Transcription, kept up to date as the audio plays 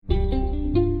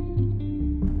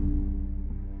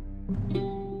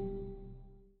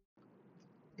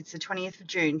It's the 20th of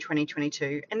June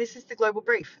 2022, and this is the Global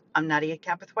Brief. I'm Nadia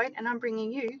Capithwaite, and I'm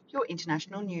bringing you your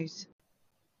international news.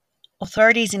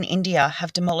 Authorities in India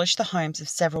have demolished the homes of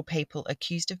several people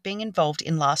accused of being involved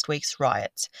in last week's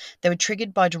riots. They were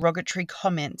triggered by derogatory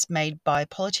comments made by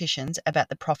politicians about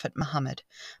the Prophet Muhammad.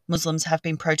 Muslims have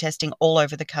been protesting all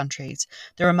over the countries.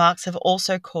 The remarks have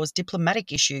also caused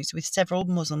diplomatic issues with several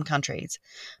Muslim countries.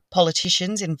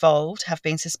 Politicians involved have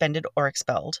been suspended or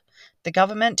expelled. The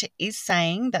government is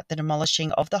saying that the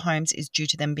demolishing of the homes is due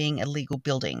to them being illegal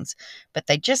buildings, but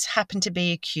they just happen to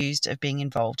be accused of being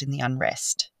involved in the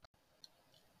unrest.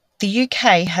 The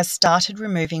UK has started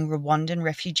removing Rwandan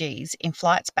refugees in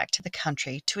flights back to the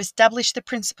country to establish the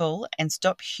principle and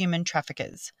stop human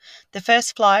traffickers. The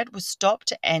first flight was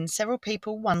stopped and several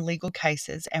people won legal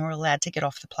cases and were allowed to get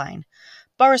off the plane.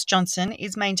 Boris Johnson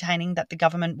is maintaining that the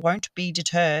government won't be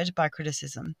deterred by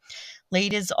criticism.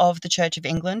 Leaders of the Church of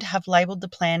England have labelled the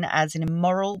plan as an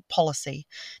immoral policy.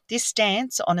 This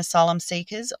stance on asylum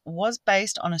seekers was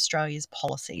based on Australia's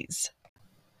policies.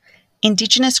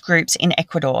 Indigenous groups in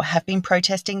Ecuador have been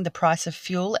protesting the price of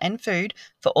fuel and food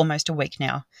for almost a week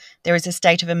now. There is a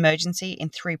state of emergency in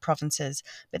 3 provinces,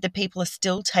 but the people are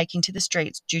still taking to the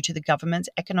streets due to the government's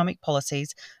economic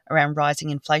policies around rising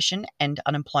inflation and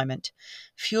unemployment.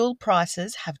 Fuel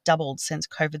prices have doubled since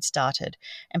COVID started,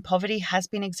 and poverty has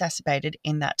been exacerbated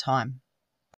in that time.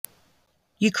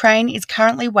 Ukraine is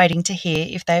currently waiting to hear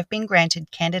if they have been granted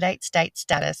candidate state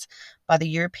status by the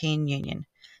European Union.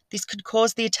 This could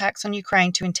cause the attacks on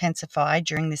Ukraine to intensify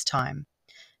during this time.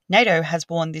 NATO has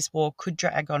warned this war could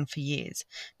drag on for years.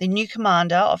 The new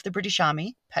commander of the British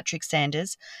Army, Patrick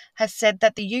Sanders, has said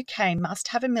that the UK must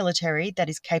have a military that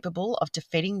is capable of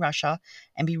defeating Russia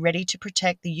and be ready to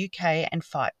protect the UK and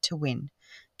fight to win.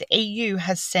 The EU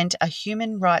has sent a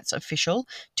human rights official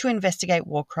to investigate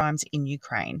war crimes in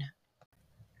Ukraine.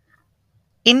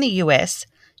 In the US,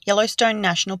 Yellowstone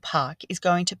National Park is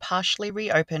going to partially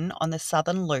reopen on the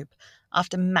Southern Loop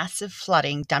after massive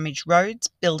flooding damaged roads,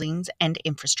 buildings, and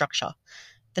infrastructure.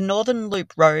 The Northern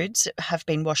Loop roads have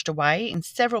been washed away in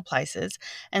several places,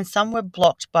 and some were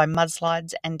blocked by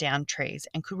mudslides and downed trees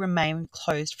and could remain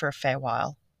closed for a fair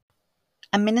while.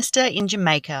 A minister in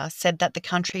Jamaica said that the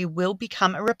country will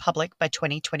become a republic by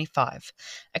 2025.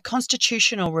 A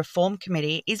constitutional reform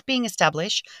committee is being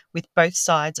established with both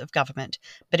sides of government,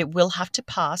 but it will have to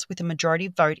pass with a majority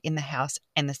vote in the House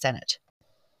and the Senate.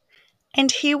 And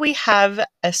here we have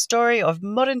a story of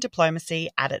modern diplomacy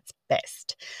at its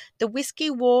best. The Whisky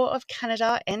War of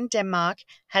Canada and Denmark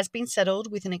has been settled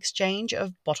with an exchange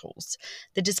of bottles.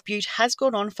 The dispute has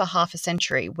gone on for half a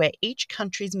century, where each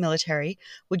country's military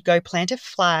would go plant a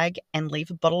flag and leave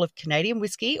a bottle of Canadian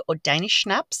whisky or Danish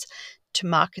schnapps to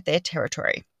mark their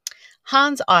territory.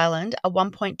 Hans Island, a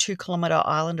 1.2-kilometre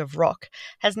island of rock,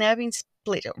 has now been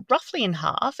split roughly in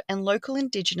half, and local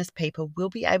Indigenous people will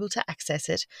be able to access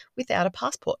it without a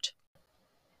passport.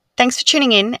 Thanks for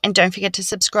tuning in, and don't forget to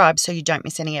subscribe so you don't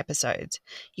miss any episodes.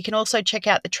 You can also check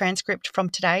out the transcript from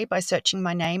today by searching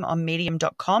my name on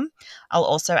medium.com. I'll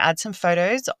also add some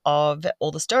photos of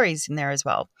all the stories in there as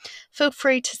well. Feel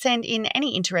free to send in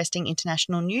any interesting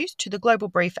international news to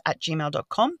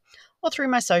theglobalbrief@gmail.com or through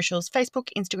my socials, Facebook,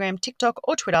 Instagram, TikTok,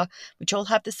 or Twitter, which all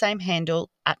have the same handle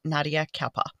 @Nadia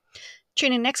Kalpa.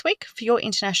 Tune in next week for your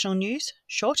international news,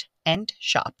 short and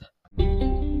sharp.